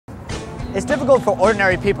It's difficult for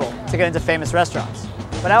ordinary people to get into famous restaurants,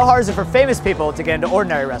 but how hard is it for famous people to get into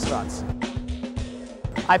ordinary restaurants?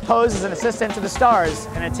 I pose as an assistant to the stars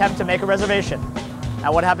in an attempt to make a reservation.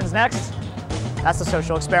 Now what happens next? That's the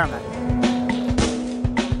social experiment.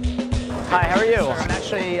 Hi, how are you? I'm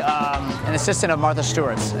actually an assistant of Martha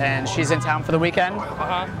Stewart's, and she's in town for the weekend.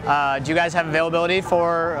 Do you guys have availability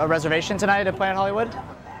for a reservation tonight at Planet Hollywood?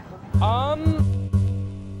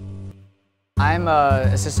 I'm an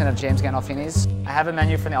assistant of James Gandolfini's. I have a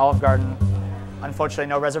menu from the Olive Garden. Unfortunately,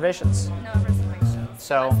 no reservations. No reservations.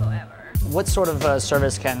 So, whatsoever. What sort of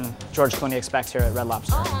service can George Clooney expect here at Red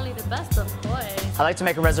Lobster? Oh, only the best, of course. I'd like to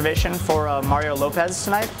make a reservation for Mario Lopez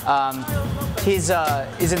tonight. He's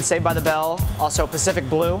in Saved by the Bell, also Pacific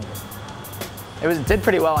Blue. It did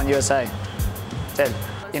pretty well on USA. Did.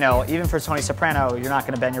 You know, even for Tony Soprano, you're not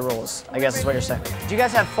going to bend your rules. I guess is what you're saying. Do you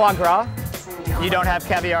guys have foie gras? You don't have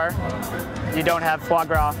caviar? You don't have foie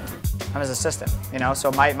gras? I'm his assistant, you know,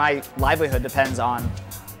 so my livelihood depends on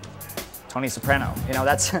Tony Soprano. You know,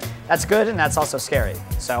 that's good and that's also scary.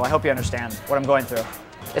 So I hope you understand what I'm going through.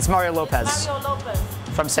 It's Mario Lopez. Mario Lopez.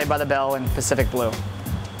 From Saved by the Bell and Pacific Blue.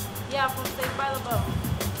 Yeah, from Saved by the Bell.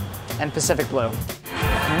 And Pacific Blue.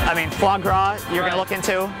 I mean, foie gras, you're going to look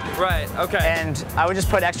into. Right, okay. And I would just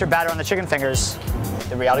put extra batter on the chicken fingers.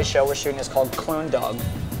 The reality show we're shooting is called Clune Dog.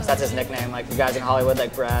 So that's his nickname. Like the guys in Hollywood,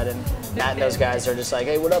 like Brad and Matt and those guys are just like,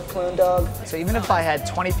 hey, what up, Clune Dog? So even if I had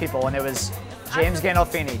 20 people and it was James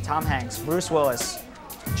Gandolfini, Tom Hanks, Bruce Willis,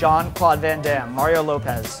 Jean-Claude Van Damme, Mario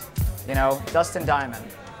Lopez, you know, Dustin Diamond,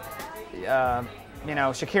 you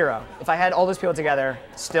know, Shakira. If I had all those people together,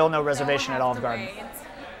 still no reservation at Olive Garden.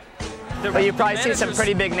 But you probably see some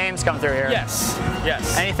pretty big names come through here. Yes,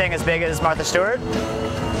 yes. Anything as big as Martha Stewart?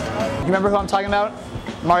 You remember who I'm talking about?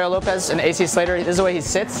 Mario Lopez and AC Slater. This is the way he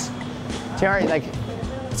sits. Do you know, like,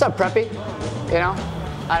 what's up, Preppy? You know?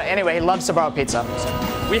 Anyway, he loves Sbarro pizza.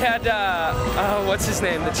 So. We had, what's his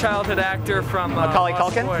name? The childhood actor from Macaulay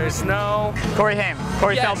Culkin? Boys. No. Corey Haim.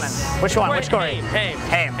 Corey Feldman. Which one? Which Corey?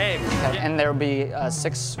 Haim. Okay. And there will be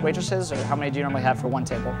 6 waitresses, or how many do you normally have for one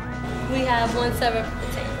table? We have one server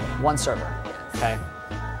per table. One server. Okay.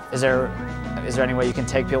 Is there any way you can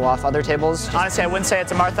take people off other tables? Honestly, I wouldn't say it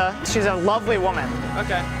to Martha. She's a lovely woman.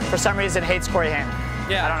 Okay. For some reason, hates Corey Haim.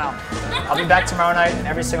 Yeah. I don't know. I'll be back tomorrow night, and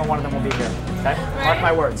every single one of them will be here. Okay? Mark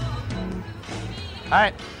my words. All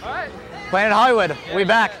right. All right. Planet Hollywood. We'll be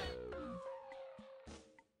back.